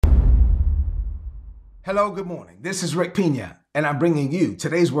Hello, good morning. This is Rick Pina, and I'm bringing you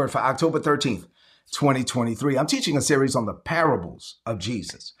today's word for October 13th, 2023. I'm teaching a series on the parables of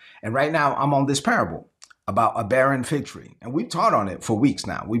Jesus. And right now, I'm on this parable about a barren fig tree. And we've taught on it for weeks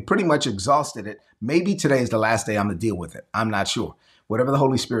now. We pretty much exhausted it. Maybe today is the last day I'm going to deal with it. I'm not sure. Whatever the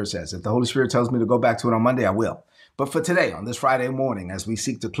Holy Spirit says. If the Holy Spirit tells me to go back to it on Monday, I will. But for today, on this Friday morning, as we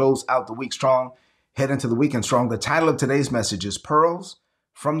seek to close out the week strong, head into the weekend strong, the title of today's message is Pearls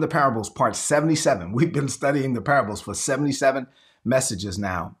from the Parables, part 77. We've been studying the parables for 77 messages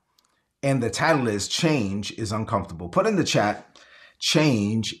now. And the title is Change is Uncomfortable. Put in the chat,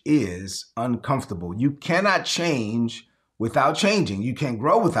 change is uncomfortable. You cannot change without changing. You can't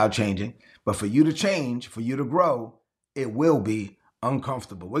grow without changing. But for you to change, for you to grow, it will be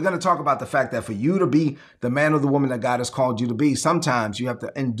uncomfortable. We're going to talk about the fact that for you to be the man or the woman that God has called you to be, sometimes you have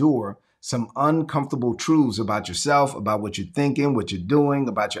to endure some uncomfortable truths about yourself, about what you're thinking, what you're doing,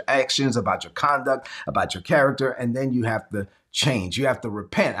 about your actions, about your conduct, about your character, and then you have to change. You have to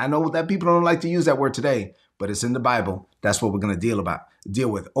repent. I know that people don't like to use that word today, but it's in the Bible. That's what we're going to deal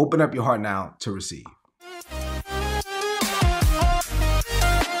with. Open up your heart now to receive.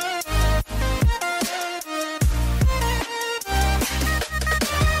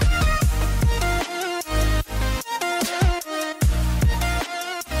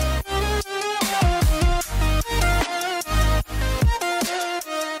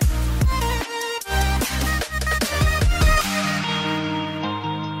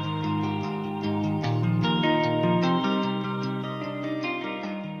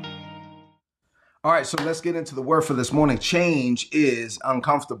 All right, so let's get into the word for this morning. Change is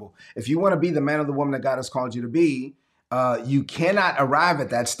uncomfortable. If you want to be the man or the woman that God has called you to be, you cannot arrive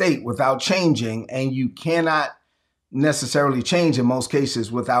at that state without changing, and you cannot necessarily change in most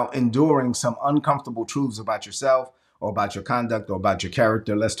cases without enduring some uncomfortable truths about yourself or about your conduct or about your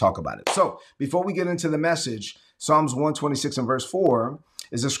character. Let's talk about it. So before we get into the message, Psalms 126 and verse 4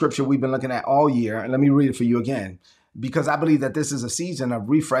 is a scripture we've been looking at all year. And let me read it for you again, because I believe that this is a season of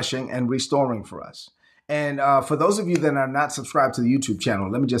refreshing and restoring for us. And for those of you that are not subscribed to the YouTube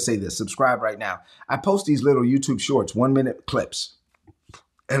channel, let me just say this, subscribe right now. I post these little YouTube shorts, 1-minute clips.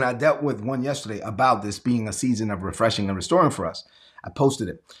 And I dealt with one yesterday about this being a season of refreshing and restoring for us. I posted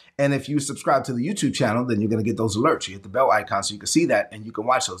it. And if you subscribe to the YouTube channel, then you're going to get those alerts. You hit the bell icon so you can see that and you can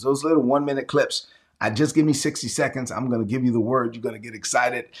watch those. Those little 1-minute clips. Just give me 60 seconds. I'm going to give you the word. You're going to get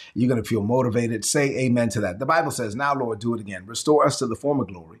excited. You're going to feel motivated. Say amen to that. The Bible says, now, Lord, do it again. Restore us to the former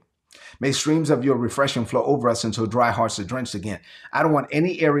glory. May streams of your refreshing flow over us until dry hearts are drenched again. I don't want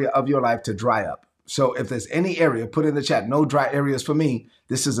any area of your life to dry up. So if there's any area, put in the chat, no dry areas for me.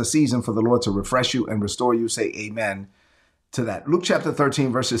 This is a season for the Lord to refresh you and restore you. Say amen to that. Luke chapter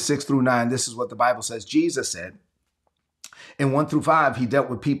 13, verses 6 through 9. This is what the Bible says. Jesus said in 1 through 5, he dealt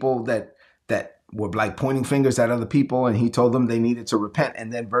with people that were like pointing fingers at other people, and he told them they needed to repent.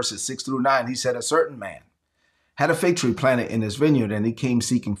 And then verses 6 through 9, he said, a certain man had a fig tree planted in his vineyard, and he came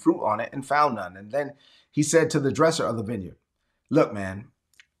seeking fruit on it and found none. And then he said to the dresser of the vineyard, look, man,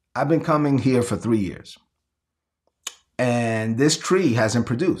 I've been coming here for 3 years, and this tree hasn't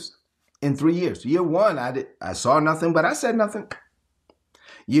produced in 3 years. Year one, I saw nothing, but I said nothing.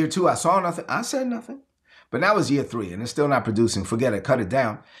 Year two, I saw nothing. I said nothing. But now it's year 3 and it's still not producing. Forget it. Cut it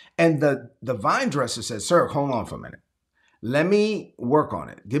down. And the vine dresser said, sir, hold on for a minute. Let me work on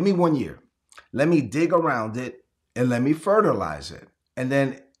it. Give me 1 year. Let me dig around it and let me fertilize it. And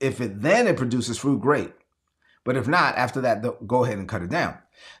then if it produces fruit, great. But if not, after that, go ahead and cut it down.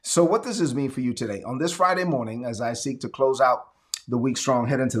 So what does this mean for you today? On this Friday morning, as I seek to close out the week strong,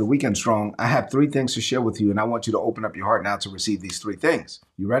 head into the weekend strong, I have 3 things to share with you. And I want you to open up your heart now to receive these 3 things.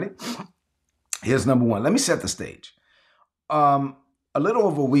 You ready? Here's number 1. Let me set the stage. A little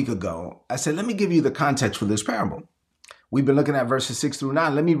over a week ago, I said, let me give you the context for this parable. We've been looking at verses 6 through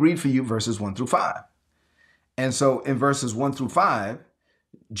 9. Let me read for you verses 1 through 5. And so in verses 1 through 5,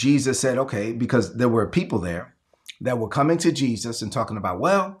 Jesus said, okay, because there were people there that were coming to Jesus and talking about,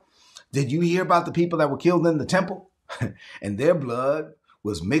 well, did you hear about the people that were killed in the temple? And their blood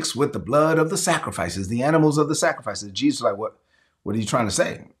was mixed with the blood of the sacrifices, the animals of the sacrifices. Jesus was like, what are you trying to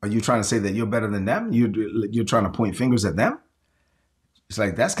say? Are you trying to say that you're better than them? You're trying to point fingers at them? It's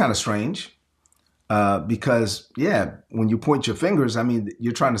like, that's kind of strange. Because, yeah, when you point your fingers, I mean,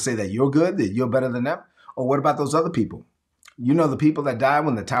 you're trying to say that you're good, that you're better than them. Or what about those other people? You know, the people that died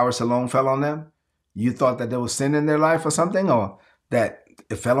when the Tower of Siloam fell on them? You thought that there was sin in their life or something, or that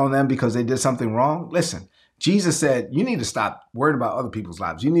it fell on them because they did something wrong? Listen, Jesus said, you need to stop worrying about other people's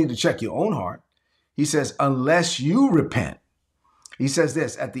lives. You need to check your own heart. He says, unless you repent. He says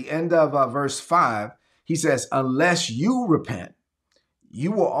this at the end of verse 5. He says, unless you repent,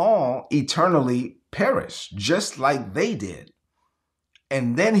 you will all eternally perish just like they did.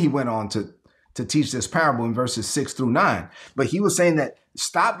 And then he went on to teach this parable in verses 6 through 9. But he was saying that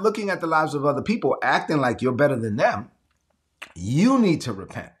stop looking at the lives of other people, acting like you're better than them. You need to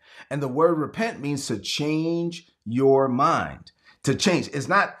repent. And the word repent means to change your mind. To change. It's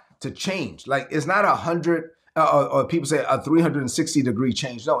not to change. Like, it's not 100, or people say a 360 degree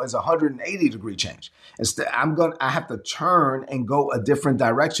change. No, it's a 180 degree change. Instead, I have to turn and go a different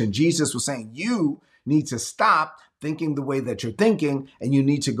direction. Jesus was saying, you need to stop thinking the way that you're thinking, and you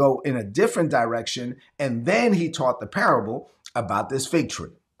need to go in a different direction. And then he taught the parable about this fig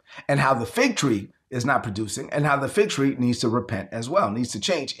tree and how the fig tree is not producing and how the fig tree needs to repent as well, needs to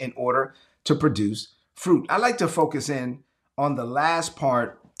change in order to produce fruit. I like to focus in on the last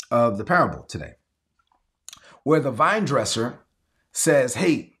part of the parable today, where the vine dresser says,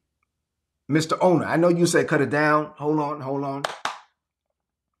 hey, Mr. Owner, I know you said cut it down. Hold on.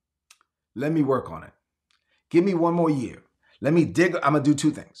 Let me work on it. Give me 1 more year. Let me dig. I'm going to do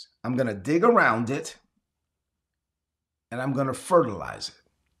 2 things. I'm going to dig around it and I'm going to fertilize it.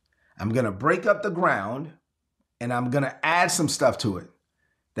 I'm going to break up the ground and I'm going to add some stuff to it.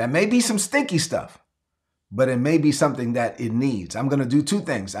 That may be some stinky stuff, but it may be something that it needs. I'm going to do 2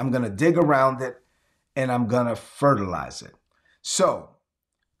 things. I'm going to dig around it and I'm going to fertilize it. So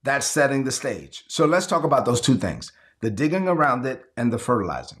that's setting the stage. So let's talk about those 2 things. The digging around it and the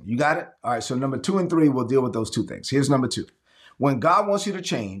fertilizing. You got it? All right. So number 2 and 3, we'll deal with those 2 things. Here's number 2. When God wants you to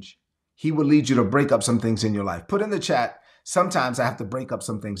change, he will lead you to break up some things in your life. Put in the chat, sometimes I have to break up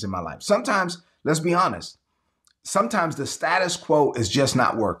some things in my life. Sometimes, let's be honest, sometimes the status quo is just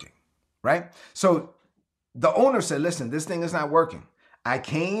not working, right? So the owner said, listen, this thing is not working. I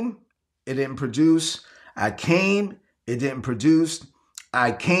came, it didn't produce. I came, it didn't produce.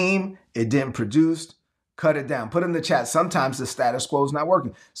 I came, it didn't produce. Cut it down. Put in the chat. Sometimes the status quo is not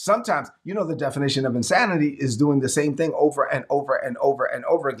working. Sometimes, the definition of insanity is doing the same thing over and over and over and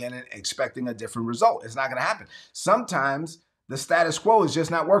over again and expecting a different result. It's not going to happen. Sometimes the status quo is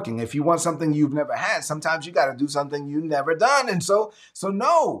just not working. If you want something you've never had, sometimes you got to do something you've never done. And so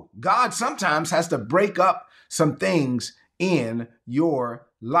no, God sometimes has to break up some things in your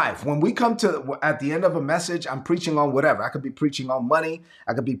life. When we come to at the end of a message, I'm preaching on whatever. I could be preaching on money.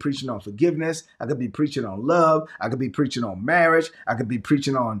 I could be preaching on forgiveness. I could be preaching on love. I could be preaching on marriage. I could be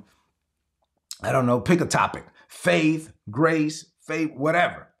preaching on, I don't know, pick a topic, faith, grace, faith,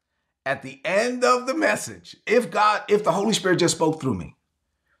 whatever. At the end of the message, if the Holy Spirit just spoke through me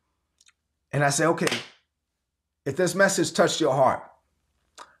and I say, okay, if this message touched your heart,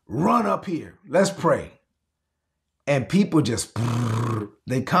 run up here. Let's pray. And people just,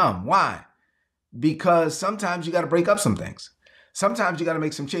 they come. Why? Because sometimes you got to break up some things. Sometimes you got to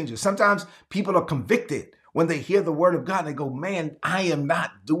make some changes. Sometimes people are convicted when they hear the word of God. They go, man, I am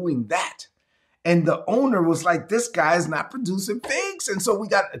not doing that. And the owner was like, this guy is not producing figs. And so we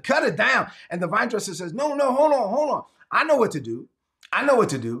got to cut it down. And the vine dresser says, no, hold on. I know what to do.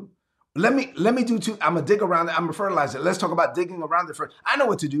 Let me do 2. I'm going to dig around it. I'm going to fertilize it. Let's talk about digging around it first. I know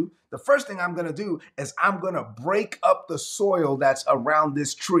what to do. The first thing I'm going to do is I'm going to break up the soil that's around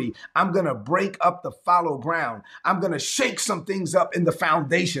this tree. I'm going to break up the fallow ground. I'm going to shake some things up in the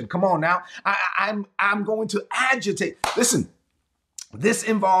foundation. Come on now. I'm going to agitate. Listen, this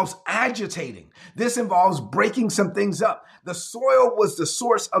involves agitating. This involves breaking some things up. The soil was the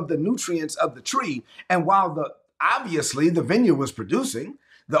source of the nutrients of the tree. And while obviously the vineyard was producing,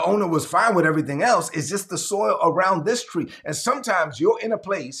 the owner was fine with everything else. It's just the soil around this tree. And sometimes you're in a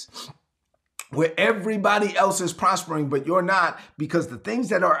place where everybody else is prospering, but you're not, because the things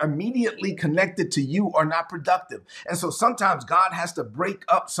that are immediately connected to you are not productive. And so sometimes God has to break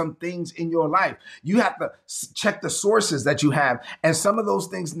up some things in your life. You have to check the sources that you have, and some of those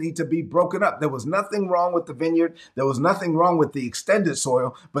things need to be broken up. There was nothing wrong with the vineyard. There was nothing wrong with the extended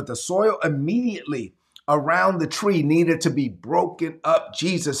soil, but the soil immediately around the tree needed to be broken up.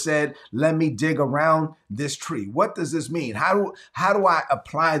 Jesus said, let me dig around this tree. What does this mean? How do I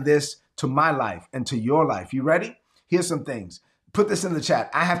apply this to my life and to your life? You ready? Here's some things. Put this in the chat.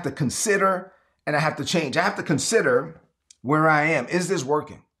 I have to consider and I have to change. I have to consider where I am. Is this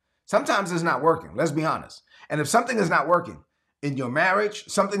working? Sometimes it's not working. Let's be honest. And if something is not working in your marriage,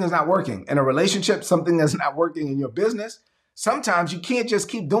 something is not working in a relationship, something is not working in your business, sometimes you can't just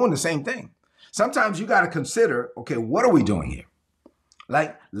keep doing the same thing. Sometimes you got to consider, okay, what are we doing here?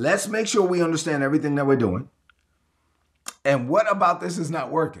 Like, let's make sure we understand everything that we're doing. And what about this is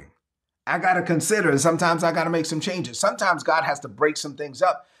not working? I got to consider, and sometimes I got to make some changes. Sometimes God has to break some things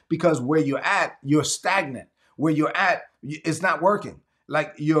up because where you're at, you're stagnant. Where you're at, it's not working.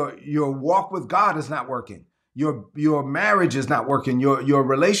 Like your walk with God is not working. Your marriage is not working. Your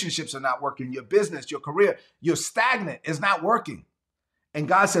relationships are not working. Your business, your career, you're stagnant. It's not working. And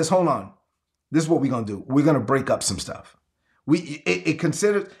God says, hold on. This is what we're going to do. We're going to break up some stuff.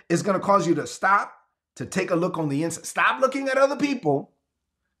 It's going to cause you to stop, to take a look on the inside. Stop looking at other people.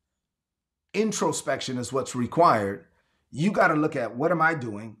 Introspection is what's required. You got to look at, what am I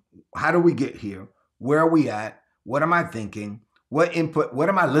doing? How do we get here? Where are we at? What am I thinking? What input? What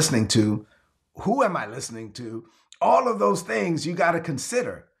am I listening to? Who am I listening to? All of those things you got to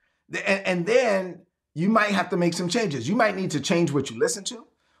consider. And then you might have to make some changes. You might need to change what you listen to,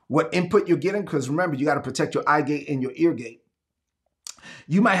 what input you're getting, because remember, you got to protect your eye gate and your ear gate.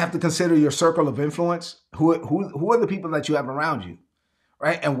 You might have to consider your circle of influence. Who are the people that you have around you,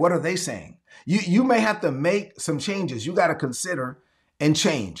 right? And what are they saying? You may have to make some changes. You got to consider and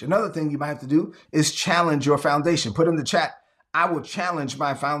change. Another thing you might have to do is challenge your foundation. Put in the chat, I will challenge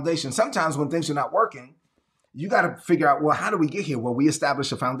my foundation. Sometimes when things are not working, you got to figure out, well, how do we get here? Well, we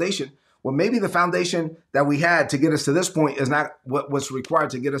establish a foundation. Well, maybe the foundation that we had to get us to this point is not what's required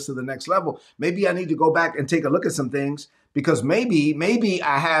to get us to the next level. Maybe I need to go back and take a look at some things, because maybe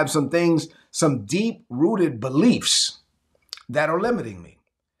I have some things, some deep-rooted beliefs that are limiting me.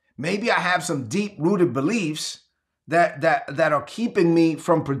 Maybe I have some deep-rooted beliefs that are keeping me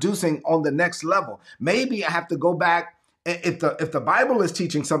from producing on the next level. Maybe I have to go back. If the Bible is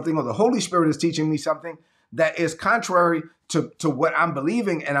teaching something, or the Holy Spirit is teaching me something that is contrary to what I'm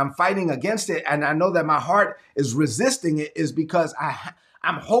believing, and I'm fighting against it, and I know that my heart is resisting it, is because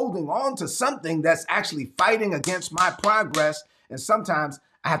I'm holding on to something that's actually fighting against my progress. And sometimes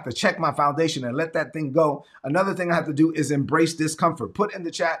I have to check my foundation and let that thing go. Another thing I have to do is embrace discomfort. Put in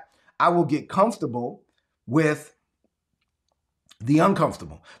the chat, I will get comfortable with the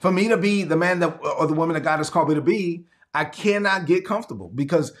uncomfortable. For me to be the man or the woman that God has called me to be, I cannot get comfortable,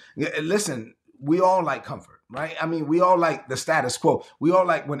 because listen, we all like comfort, right? I mean, we all like the status quo. We all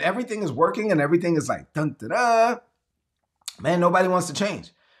like when everything is working and everything is like, dun, da, da. Man, nobody wants to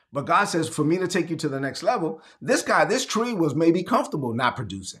change. But God says, for me to take you to the next level, this tree was maybe comfortable not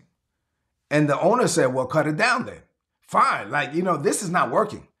producing. And the owner said, well, cut it down then. Fine. Like, this is not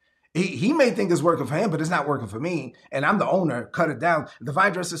working. He may think it's working for him, but it's not working for me. And I'm the owner. Cut it down. The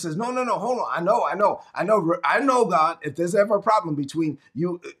vine dresser says, no, hold on. I know, God, if there's ever a problem between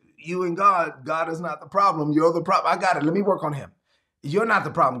you and God, God is not the problem. You're the problem. I got it. Let me work on him. You're not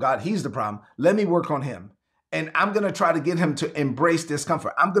the problem, God. He's the problem. Let me work on him. And I'm going to try to get him to embrace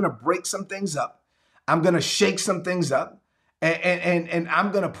discomfort. I'm going to break some things up. I'm going to shake some things up. And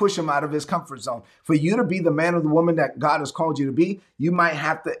I'm going to push him out of his comfort zone. For you to be the man or the woman that God has called you to be, you might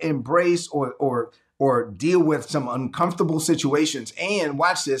have to embrace or deal with some uncomfortable situations. And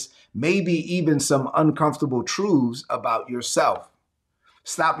watch this, maybe even some uncomfortable truths about yourself.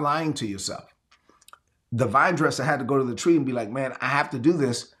 Stop lying to yourself. The vine dresser had to go to the tree and be like, man, I have to do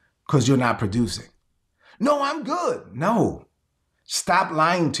this because you're not producing. No, I'm good. No, stop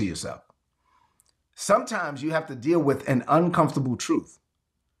lying to yourself. Sometimes you have to deal with an uncomfortable truth.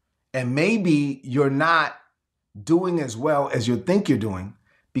 And maybe you're not doing as well as you think you're doing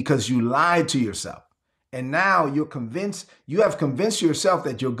because you lied to yourself. And now you have convinced yourself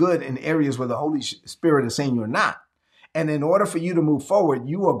that you're good in areas where the Holy Spirit is saying you're not. And in order for you to move forward,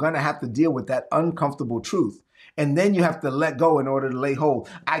 you are going to have to deal with that uncomfortable truth. And then you have to let go in order to lay hold.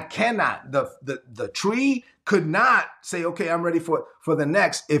 I cannot, the tree could not say, okay, I'm ready for the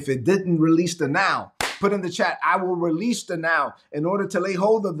next if it didn't release the now. Put in the chat, I will release the now in order to lay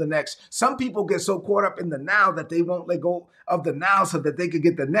hold of the next. Some people get so caught up in the now that they won't let go of the now so that they could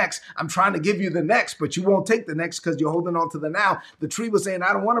get the next. I'm trying to give you the next, but you won't take the next because you're holding on to the now. The tree was saying,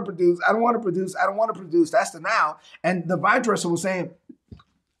 I don't want to produce. I don't want to produce. I don't want to produce. That's the now. And the vine dresser was saying,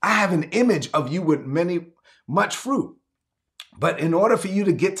 I have an image of you with much fruit. But in order for you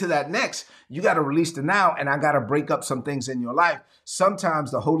to get to that next, you got to release the now, and I got to break up some things in your life.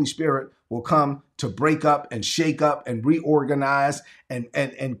 Sometimes the Holy Spirit will come to break up and shake up and reorganize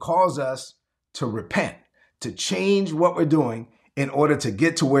and cause us to repent, to change what we're doing in order to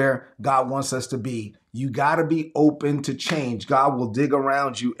get to where God wants us to be. You got to be open to change. God will dig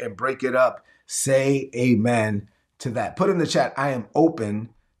around you and break it up. Say amen to that. Put in the chat, I am open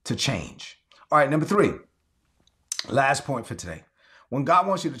to change. All right, number 3. Last point for today. When God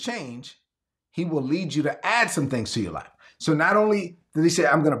wants you to change, he will lead you to add some things to your life. So not only did he say,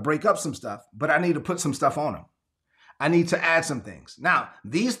 I'm going to break up some stuff, but I need to put some stuff on them. I need to add some things. Now,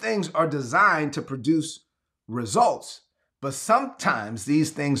 these things are designed to produce results, but sometimes these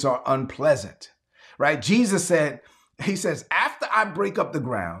things are unpleasant, right? Jesus said, he says, after I break up the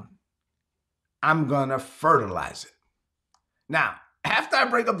ground, I'm going to fertilize it. Now, after I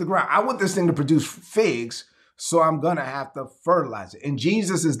break up the ground, I want this thing to produce figs So I'm going to have to fertilize it. In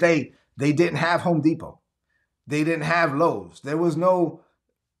Jesus' day, they didn't have Home Depot. They didn't have Lowe's. There was no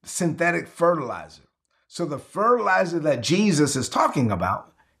synthetic fertilizer. So the fertilizer that Jesus is talking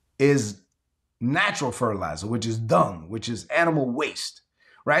about is natural fertilizer, which is dung, which is animal waste,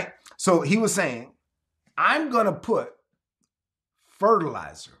 right? So he was saying, I'm going to put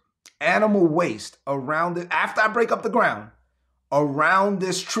fertilizer, animal waste around it after I break up the ground, around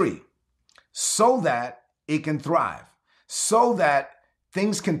this tree, so that it can thrive, so that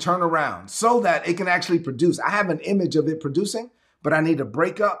things can turn around, so that it can actually produce. I have an image of it producing, but I need to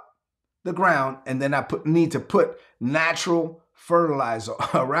break up the ground, and then I need to put natural fertilizer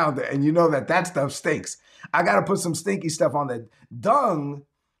around it. And you know that stuff stinks. I got to put some stinky stuff on that. Dung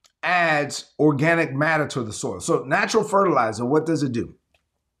adds organic matter to the soil. So natural fertilizer, what does it do?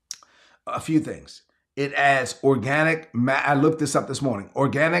 A few things. It adds organic matter. I looked this up this morning.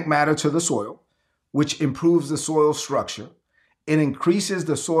 Organic matter to the soil, which improves the soil structure. It increases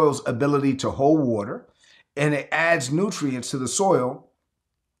the soil's ability to hold water, and it adds nutrients to the soil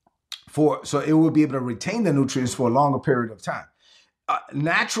so it will be able to retain the nutrients for a longer period of time.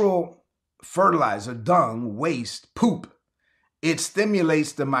 Natural fertilizer, dung, waste, poop, it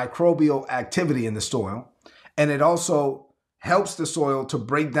stimulates the microbial activity in the soil, and it also helps the soil to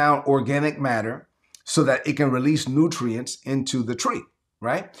break down organic matter so that it can release nutrients into the tree,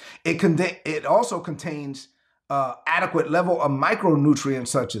 right? It also contains adequate level of micronutrients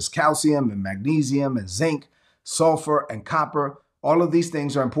such as calcium and magnesium and zinc, sulfur and copper. All of these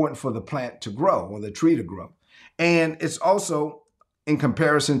things are important for the plant to grow or the tree to grow. And it's also, in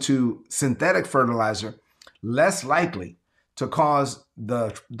comparison to synthetic fertilizer, less likely to cause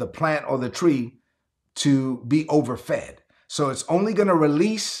the plant or the tree to be overfed. So it's only going to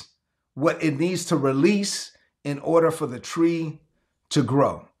release what it needs to release in order for the tree to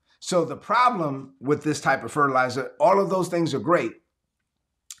grow. So the problem with this type of fertilizer, all of those things are great.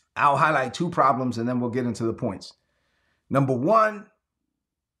 I'll highlight two problems and then we'll get into the points. Number one,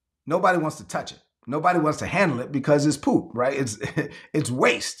 nobody wants to touch it. Nobody wants to handle it because it's poop, right? It's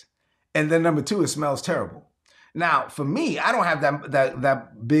waste. And then number two, it smells terrible. Now, for me, I don't have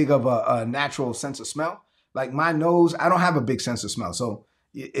that big of a natural sense of smell. Like my nose, I don't have a big sense of smell. So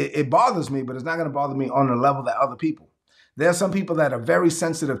it bothers me, but it's not going to bother me on the level that other people. There are some people that are very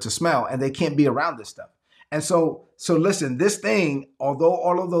sensitive to smell and they can't be around this stuff. And so listen, this thing, although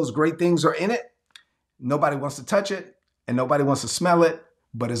all of those great things are in it, nobody wants to touch it. And nobody wants to smell it,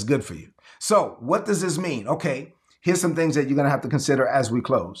 but it's good for you. So what does this mean? Okay, here's some things that you're going to have to consider as we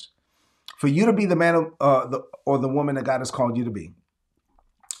close. For you to be the man or the woman that God has called you to be,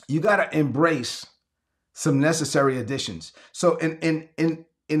 you got to embrace some necessary additions. So in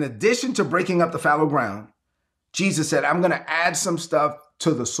addition to breaking up the fallow ground, Jesus said, I'm going to add some stuff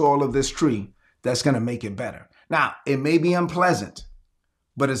to the soil of this tree that's going to make it better. Now, it may be unpleasant,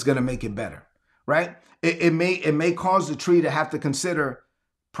 but it's going to make it better, right? It may cause the tree to have to consider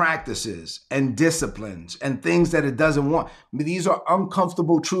practices and disciplines and things that it doesn't want. These are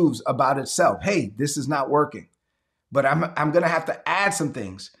uncomfortable truths about itself. Hey, this is not working, but I'm going to have to add some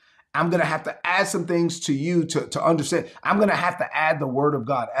things. I'm going to have to add some things to you to understand. I'm going to have to add the Word of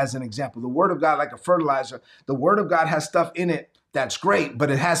God as an example. The Word of God, like a fertilizer, the Word of God has stuff in it that's great, but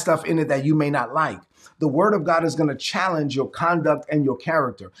it has stuff in it that you may not like. The Word of God is going to challenge your conduct and your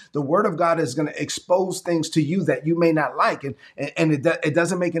character. The Word of God is going to expose things to you that you may not like. And it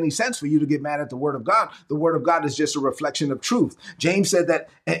doesn't make any sense for you to get mad at the Word of God. The Word of God is just a reflection of truth. James said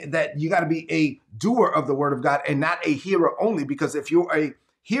that you got to be a doer of the Word of God and not a hearer only, because if you're a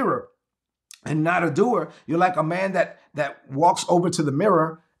hearer and not a doer, you're like a man that walks over to the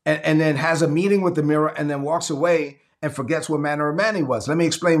mirror and then has a meeting with the mirror and then walks away and forgets what manner of man he was. Let me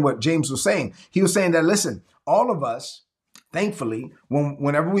explain what James was saying. He was saying that, listen, all of us, thankfully,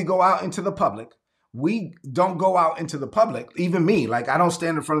 whenever we go out into the public, we don't go out into the public, even me, like I don't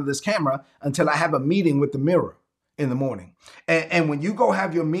stand in front of this camera until I have a meeting with the mirror in the morning. And when you go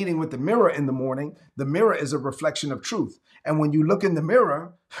have your meeting with the mirror in the morning, the mirror is a reflection of truth. And when you look in the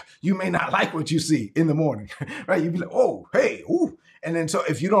mirror, you may not like what you see in the morning, right? You'd be like, oh, hey, ooh. And then so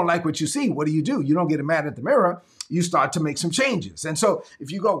if you don't like what you see, what do? You don't get mad at the mirror. You start to make some changes. And so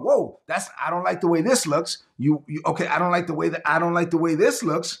if you go, whoa, I don't like the way this looks. Okay, I don't like the way this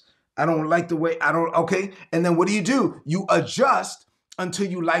looks. Okay. And then what do? You adjust until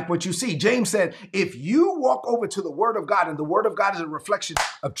you like what you see. James said, if you walk over to the Word of God, and the Word of God is a reflection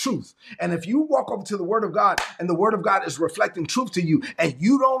of truth, and if you walk over to the Word of God and the Word of God is reflecting truth to you, and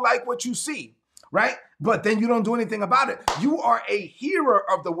you don't like what you see, right? but then you don't do anything about it. You are a hearer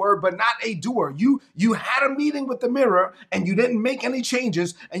of the word, but not a doer. You had a meeting with the mirror and you didn't make any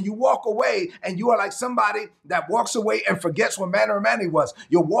changes, and you walk away, and you are like somebody that walks away and forgets what manner of man he was.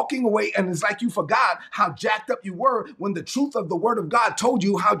 You're walking away and it's like you forgot how jacked up you were when the truth of the word of God told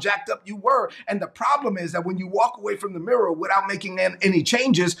you how jacked up you were. And the problem is that when you walk away from the mirror without making any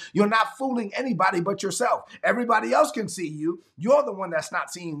changes, you're not fooling anybody but yourself. Everybody else can see you. You're the one that's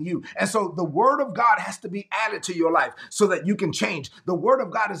not seeing you. And so the word of God has to be added to your life so that you can change. The word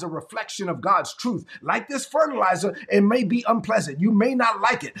of God is a reflection of God's truth. Like this fertilizer, it may be unpleasant. You may not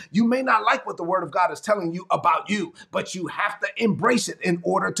like it. You may not like what the word of God is telling you about you, but you have to embrace it in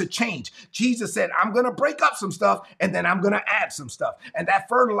order to change. Jesus said, I'm going to break up some stuff and then I'm going to add some stuff. And that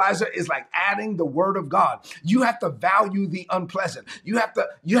fertilizer is like adding the word of God. You have to value the unpleasant. You have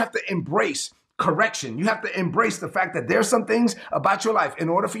to embrace correction. You have to embrace the fact that there's some things about your life. In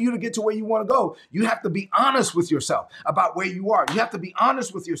order for you to get to where you want to go, you have to be honest with yourself about where you are. You have to be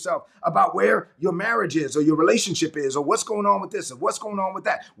honest with yourself about where your marriage is or your relationship is or what's going on with this or what's going on with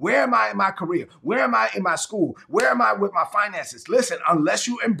that. Where am I in my career? Where am I in my school? Where am I with my finances? Listen, unless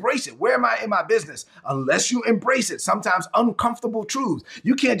you embrace it, where am I in my business? Unless you embrace it, sometimes uncomfortable truths,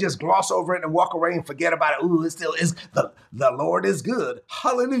 you can't just gloss over it and walk away and forget about it. Ooh, it still is. The Lord is good.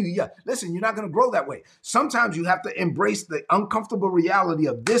 Hallelujah. Listen, you're not going to grow that way. Sometimes you have to embrace the uncomfortable reality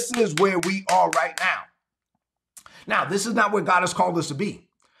of this is where we are right now. Now, this is not where God has called us to be,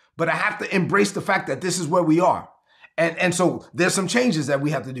 but I have to embrace the fact that this is where we are. And so there's some changes that we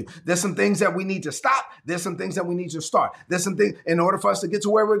have to do. There's some things that we need to stop. There's some things that we need to start. There's some things in order for us to get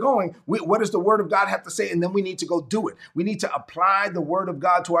to where we're going. What does the word of God have to say? And then we need to go do it. We need to apply the word of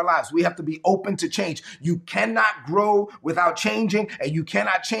God to our lives. We have to be open to change. You cannot grow without changing, and you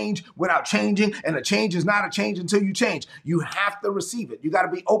cannot change without changing. And a change is not a change until you change. You have to receive it. You got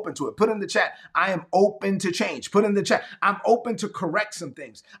to be open to it. Put in the chat, I am open to change. Put in the chat, I'm open to correct some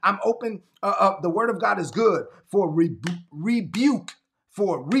things. I'm open. The word of God is good for rebuke,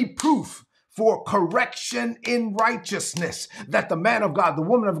 for reproof, for correction in righteousness, that the man of God, the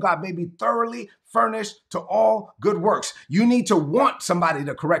woman of God may be thoroughly furnished to all good works. You need to want somebody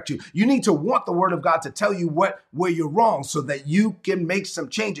to correct you. You need to want the word of God to tell you where you're wrong so that you can make some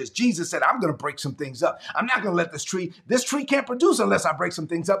changes. Jesus said, I'm going to break some things up. I'm not going to let this tree can't produce unless I break some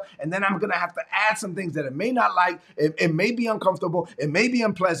things up. And then I'm going to have to add some things that it may not like. It may be uncomfortable. It may be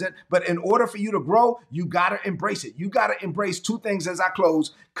unpleasant. But in order for you to grow, you got to embrace it. You got to embrace two things as I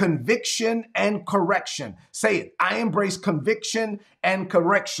close: conviction and correction. Say it. I embrace conviction and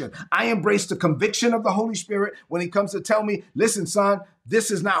correction. I embrace the conviction of the Holy Spirit when he comes to tell me, listen, son,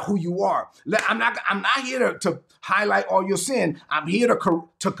 this is not who you are. I'm not here to highlight all your sin. I'm here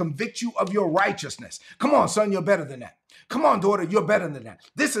to convict you of your righteousness. Come on, son, you're better than that. Come on, daughter, you're better than that.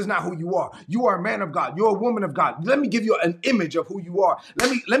 This is not who you are. You are a man of God. You're a woman of God. Let me give you an image of who you are.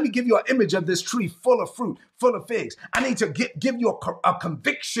 Let me give you an image of this tree full of fruit, full of figs. I need to give you a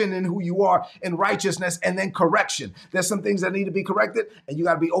conviction in who you are in righteousness, and then correction. There's some things that need to be corrected, and you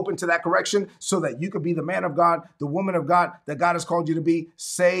got to be open to that correction so that you could be the man of God, the woman of God that God has called you to be.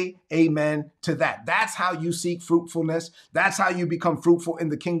 Say amen to that. That's how you seek fruitfulness. That's how you become fruitful in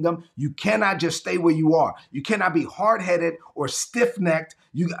the kingdom. You cannot just stay where you are. You cannot be hard-headed or stiff-necked.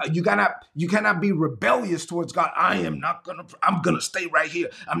 You cannot be rebellious towards God. I'm gonna stay right here.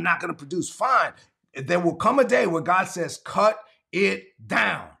 I'm not gonna produce. Fine. There will come a day where God says, cut it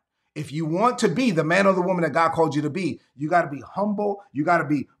down. If you want to be the man or the woman that God called you to be, you got to be humble. You got to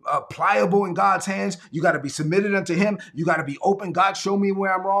be pliable in God's hands. You got to be submitted unto him. You got to be open. God, show me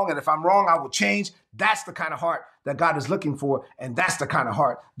where I'm wrong. And if I'm wrong, I will change. That's the kind of heart that God is looking for. And that's the kind of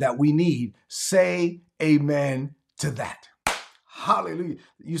heart that we need. Say amen to that. Hallelujah.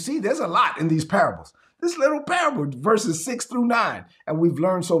 You see, there's a lot in these parables. This little parable, verses 6 through 9, and we've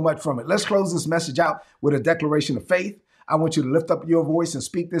learned so much from it. Let's close this message out with a declaration of faith. I want you to lift up your voice and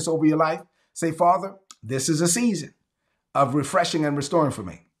speak this over your life. Say, Father, this is a season of refreshing and restoring for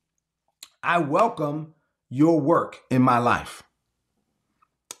me. I welcome your work in my life.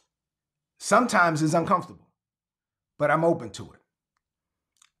 Sometimes it's uncomfortable, but I'm open to it.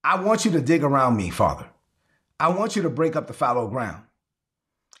 I want you to dig around me, Father. I want you to break up the fallow ground.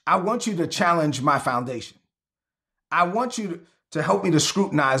 I want you to challenge my foundation. I want you to help me to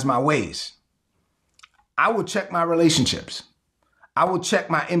scrutinize my ways. I will check my relationships. I will check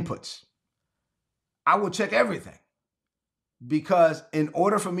my inputs. I will check everything. Because in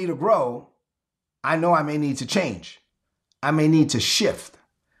order for me to grow, I know I may need to change. I may need to shift.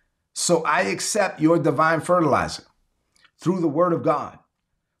 So I accept your divine fertilizer through the word of God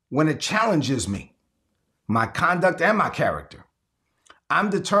when it challenges me, my conduct and my character. I'm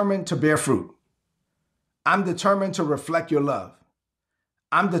determined to bear fruit. I'm determined to reflect your love.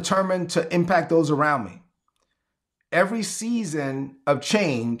 I'm determined to impact those around me. Every season of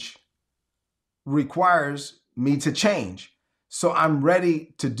change requires me to change. So I'm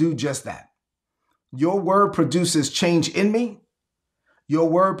ready to do just that. Your word produces change in me. Your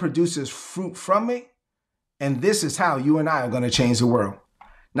word produces fruit from me. And this is how you and I are going to change the world.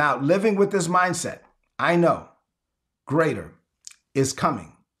 Now, living with this mindset, I know greater is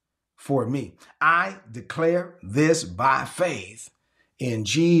coming for me. I declare this by faith in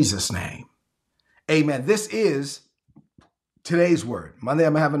Jesus' name. Amen. This is today's word. Monday,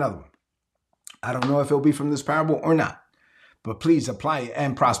 I'm going to have another one. I don't know if it'll be from this parable or not, but please apply it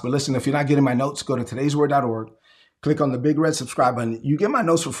and prosper. Listen, if you're not getting my notes, go to today'sword.org, click on the big red subscribe button. You get my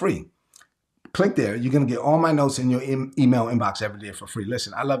notes for free. Click there. You're going to get all my notes in your email inbox every day for free.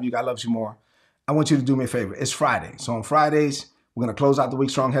 Listen, I love you. God loves you more. I want you to do me a favor. It's Friday. So on Fridays, we're going to close out the week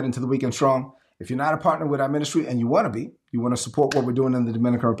strong, head into the weekend strong. If you're not a partner with our ministry and you want to be, you want to support what we're doing in the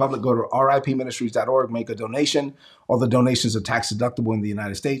Dominican Republic, go to ripministries.org, make a donation. All the donations are tax deductible in the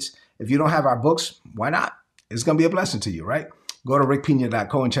United States. If you don't have our books, why not? It's going to be a blessing to you, right? Go to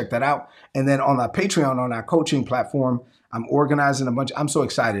rickpina.co and check that out. And then on our Patreon, on our coaching platform, I'm organizing a bunch. I'm so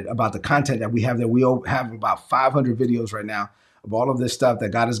excited about the content that we have there. We have about 500 videos right now of all of this stuff that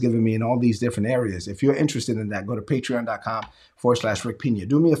God has given me in all these different areas. If you're interested in that, go to patreon.com/Rick Pina.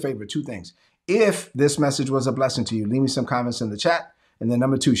 Do me a favor, two things. If this message was a blessing to you, leave me some comments in the chat. And then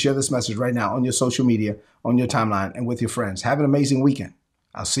number two, share this message right now on your social media, on your timeline, and with your friends. Have an amazing weekend.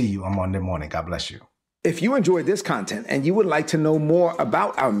 I'll see you on Monday morning. God bless you. If you enjoyed this content and you would like to know more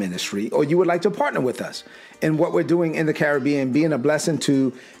about our ministry, or you would like to partner with us in what we're doing in the Caribbean, being a blessing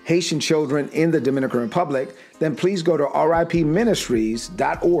to Haitian children in the Dominican Republic, then please go to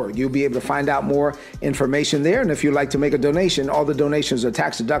ripministries.org. You'll be able to find out more information there. And if you'd like to make a donation, all the donations are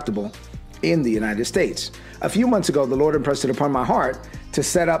tax deductible in the United States. A few months ago, the Lord impressed it upon my heart to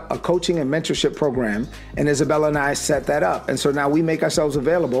set up a coaching and mentorship program, and Isabella and I set that up. And so now we make ourselves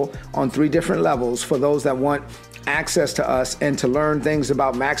available on 3 different levels for those that want access to us and to learn things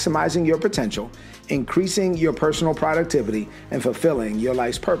about maximizing your potential, increasing your personal productivity, and fulfilling your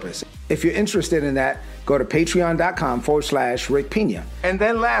life's purpose. If you're interested in that, go to patreon.com/Rick Pina. And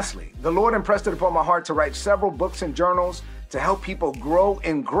then lastly, the Lord impressed it upon my heart to write several books and journals to help people grow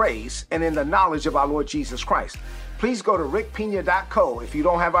in grace and in the knowledge of our Lord Jesus Christ. Please go to rickpina.co if you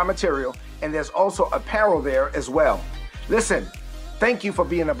don't have our material, and there's also apparel there as well. Listen, thank you for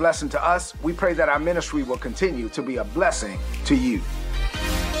being a blessing to us. We pray that our ministry will continue to be a blessing to you.